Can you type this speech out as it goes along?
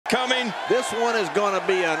coming. This one is going to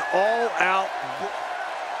be an all-out...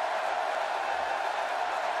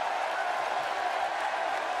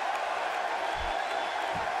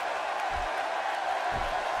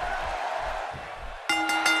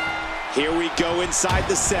 Here we go inside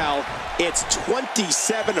the cell. It's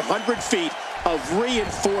 2,700 feet of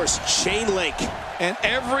reinforced chain link. And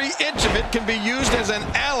every inch of it can be used as an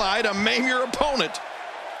ally to maim your opponent.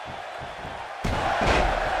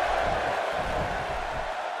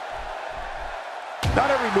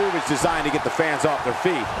 Not every move is designed to get the fans off their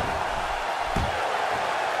feet.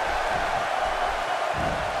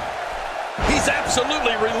 He's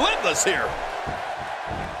absolutely relentless here.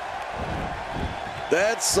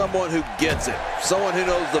 That's someone who gets it. Someone who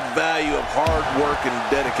knows the value of hard work and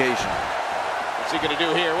dedication. What's he going to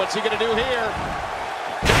do here? What's he going to do here?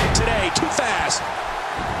 Today, too fast.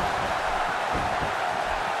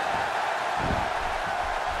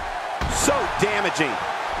 So damaging.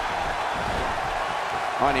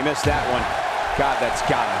 Oh, and he missed that one. God, that's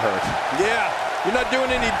gotta hurt. Yeah, you're not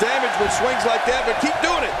doing any damage with swings like that, but keep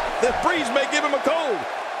doing it. The breeze may give him a cold.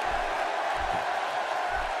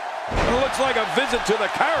 It looks like a visit to the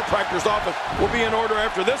chiropractor's office will be in order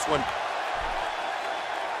after this one.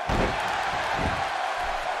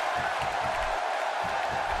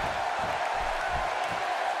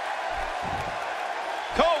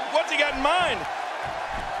 Cole, what's he got in mind?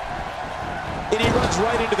 And he runs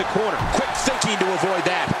right into the corner. Quick thinking to avoid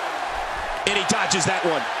that. And he dodges that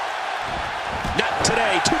one. Not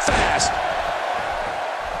today, too fast.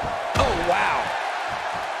 Oh, wow.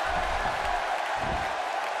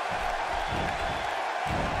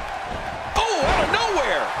 Out of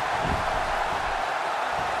nowhere.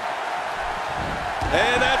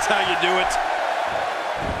 And that's how you do it.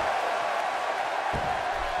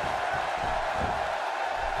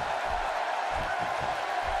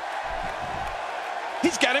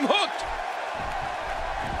 He's got him hooked.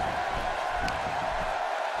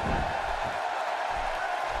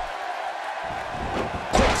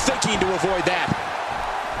 Quick thinking to avoid that.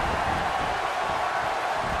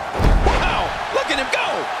 Wow, look at him go.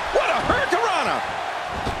 What a hurricanrana.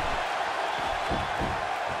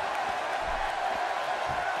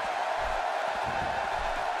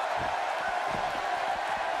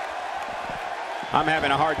 I'm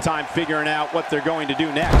having a hard time figuring out what they're going to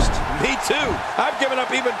do next. Me too. I've given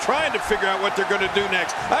up even trying to figure out what they're going to do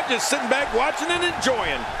next. I'm just sitting back watching and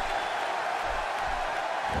enjoying.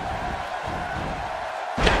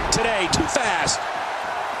 Not today, too fast.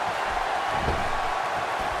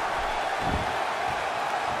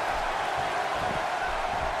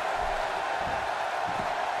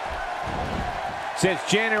 Since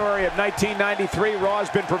January of 1993, Raw has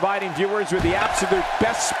been providing viewers with the absolute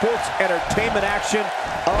best sports entertainment action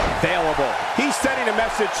available. He's sending a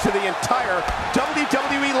message to the entire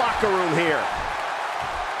WWE locker room here.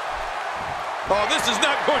 Oh, this is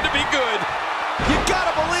not going to be good. You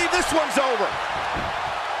gotta believe this one's over.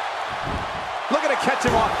 Looking to catch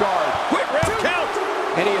him off guard. Quick ref count.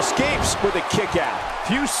 And he escapes with a kick out.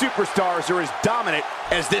 Few superstars are as dominant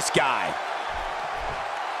as this guy.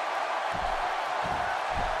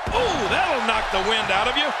 Oh, that'll knock the wind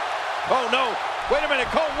out of you. Oh, no. Wait a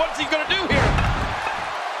minute, Cole. What's he going to do here?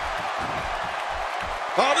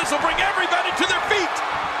 Oh, this will bring everybody to their feet.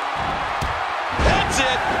 That's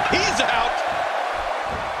it. He's out.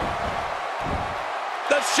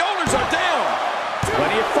 The shoulders are down.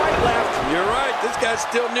 Plenty of fight left. You're right. This guy's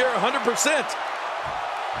still near 100%.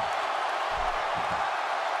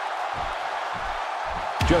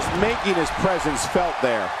 Just making his presence felt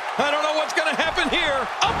there. I don't know what's going to happen here.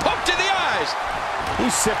 A poke to the eyes.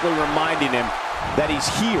 He's simply reminding him that he's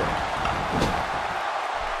here.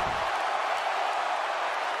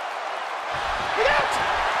 Look out.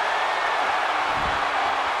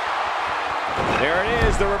 There it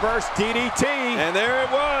is, the reverse DDT. And there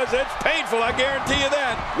it was. It's painful, I guarantee you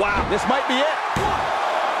that. Wow, this might be it.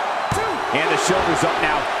 1, 2. And the shoulder's up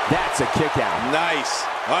now. That's a kick out. Nice.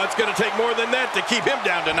 Well, it's going to take more than that to keep him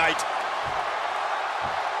down tonight.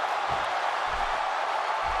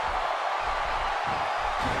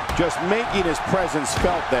 Just making his presence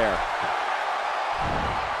felt there.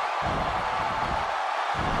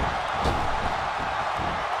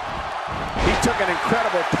 He took an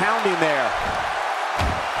incredible pounding there.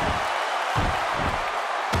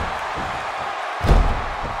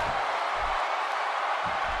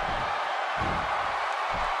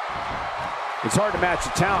 It's hard to match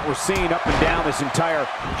the talent we're seeing up and down this entire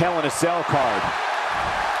Hell in a Cell card.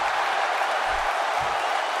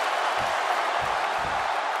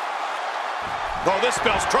 Oh, this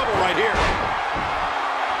spells trouble right here.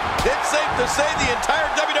 It's safe to say the entire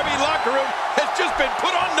WWE locker room has just been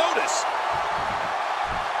put on notice.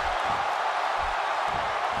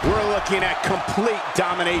 looking at complete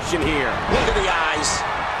domination here. Look at the eyes.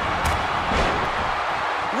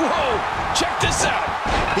 Whoa, check this out.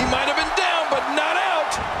 He might have been down, but not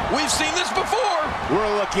out. We've seen this before.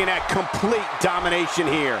 We're looking at complete domination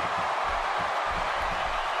here.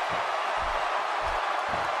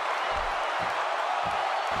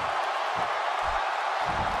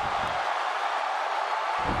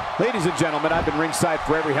 Ladies and gentlemen, I've been ringside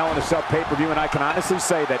for every Hell in a Cell pay-per-view, and I can honestly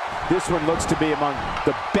say that this one looks to be among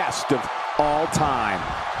the best of all time.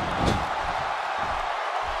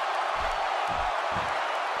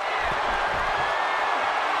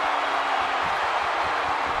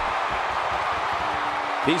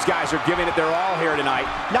 These guys are giving it their all here tonight,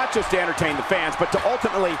 not just to entertain the fans, but to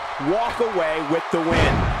ultimately walk away with the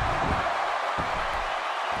win.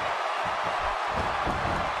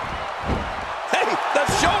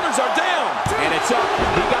 Shoulders are down. And it's up.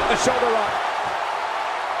 He got the shoulder up.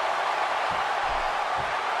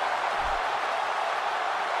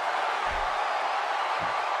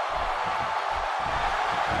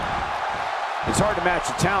 It's hard to match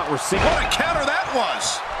the talent we're seeing. What a counter that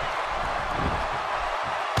was.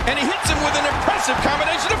 And he hits him with an impressive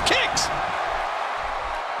combination of kicks.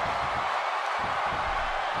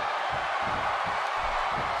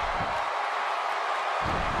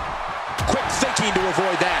 Thinking to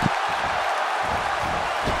avoid that.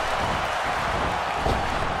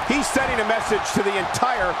 He's sending a message to the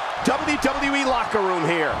entire WWE locker room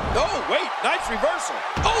here. Oh, wait, nice reversal.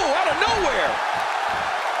 Oh, out of nowhere.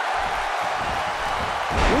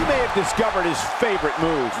 We may have discovered his favorite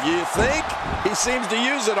move. You think? He seems to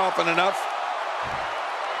use it often enough.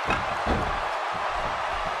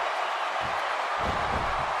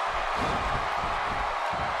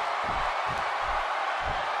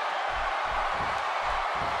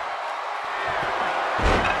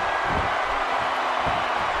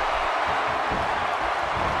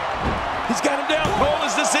 He's got him down. Cole,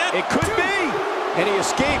 is this it? It could be. And he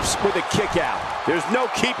escapes with a kick out. There's no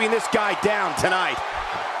keeping this guy down tonight.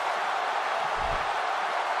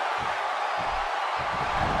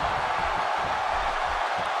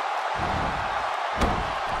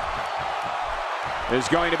 There's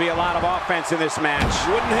going to be a lot of offense in this match.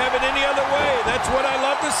 Wouldn't have it any other way. That's what I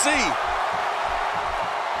love to see.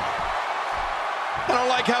 I don't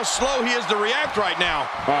like how slow he is to react right now.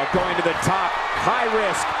 Oh, going to the top. High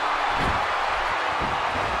risk.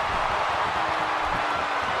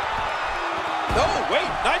 Oh, wait,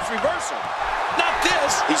 nice reversal. Not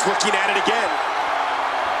this. He's looking at it again.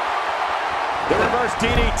 The reverse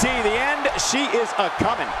DDT, the end, she is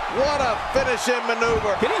a-coming. What a finishing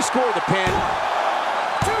maneuver. Can he score the pin?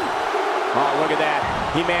 Oh, look at that.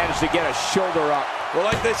 He managed to get a shoulder up. Well,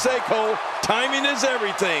 like they say, Cole, timing is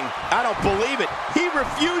everything. I don't believe it. He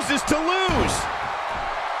refuses to lose.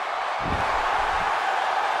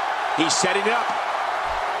 He's setting it up.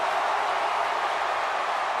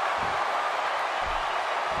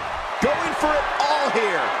 Going for it all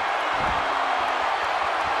here.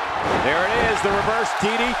 There it is, the reverse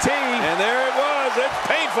DDT. And there it was. It's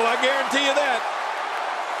painful, I guarantee you that.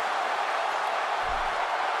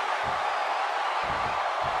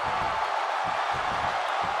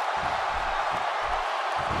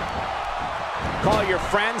 Call your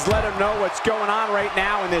friends, let them know what's going on right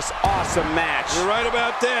now in this awesome match. You're right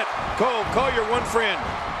about that. Cole, call your one friend.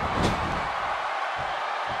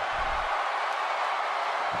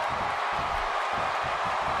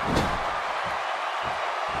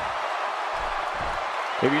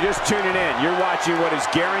 If you're just tuning in, you're watching what is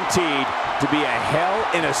guaranteed to be a Hell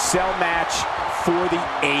in a Cell match for the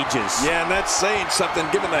ages. Yeah, and that's saying something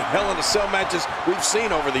given the Hell in a Cell matches we've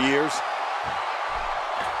seen over the years.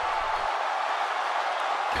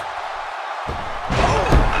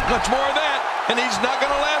 Much more of that, and he's not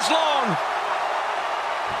going to last long.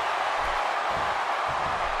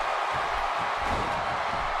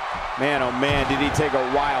 Man, oh man, did he take a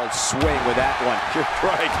wild swing with that one. You're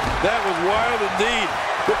right. That was wild indeed.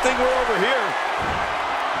 Good thing we're over here.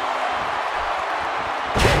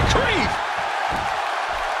 Good grief!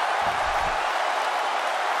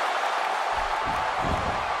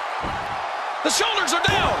 The shoulders are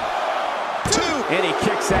down. And he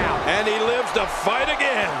kicks out. And he lives to fight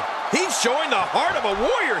again. He's showing the heart of a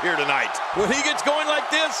warrior here tonight. When he gets going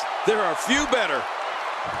like this, there are few better.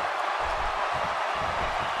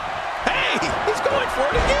 Hey, he's going for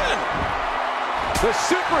it again. The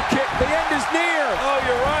super kick, the end is near. Oh,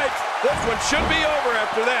 you're right. This one should be over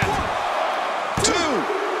after that. 2.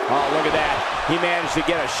 Oh, look at that. He managed to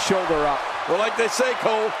get a shoulder up. Well, like they say,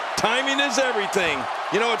 Cole, timing is everything.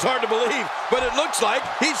 You know, it's hard to believe, but it looks like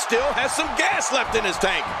he still has some gas left in his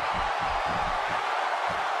tank.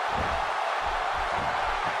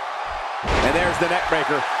 And there's the neck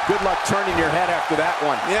breaker. Good luck turning your head after that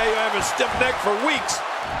one. Yeah, you have a stiff neck for weeks.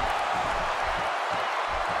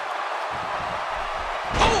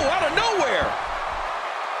 Oh, out of nowhere.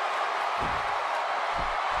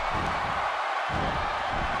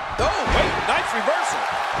 Oh, wait, nice reversal.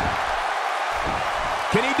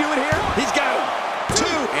 Can he do it here? He's got it.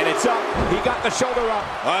 2. And it's up. He got the shoulder up.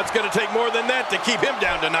 Oh, it's going to take more than that to keep him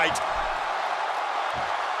down tonight.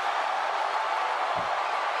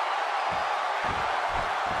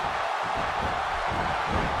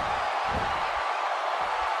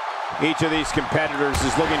 Each of these competitors is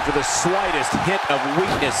looking for the slightest hint of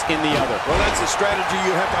weakness in the other. Well, that's a strategy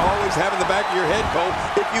you have to always have in the back of your head, Cole.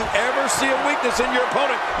 If you ever see a weakness in your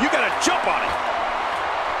opponent, you got to jump on it.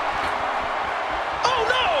 Oh,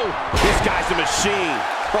 no! This guy's a machine.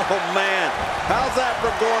 Oh, man. How's that for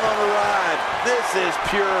going on a ride? This is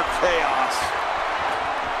pure chaos.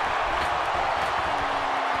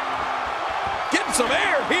 Getting some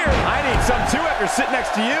air here. I need some too after sitting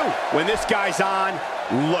next to you. When this guy's on,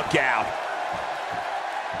 look out.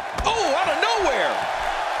 Oh, out of nowhere.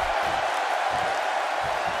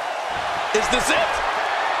 Is this it?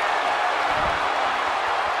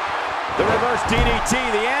 The reverse DDT,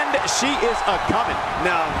 the end, she is a-coming.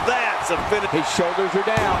 Now that's a finish. His shoulders are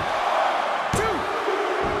down. 2,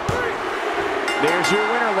 3. There's your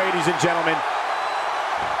winner, ladies and gentlemen.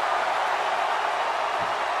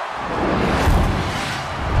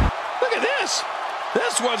 Look at this.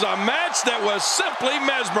 This was a match that was simply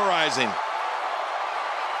mesmerizing.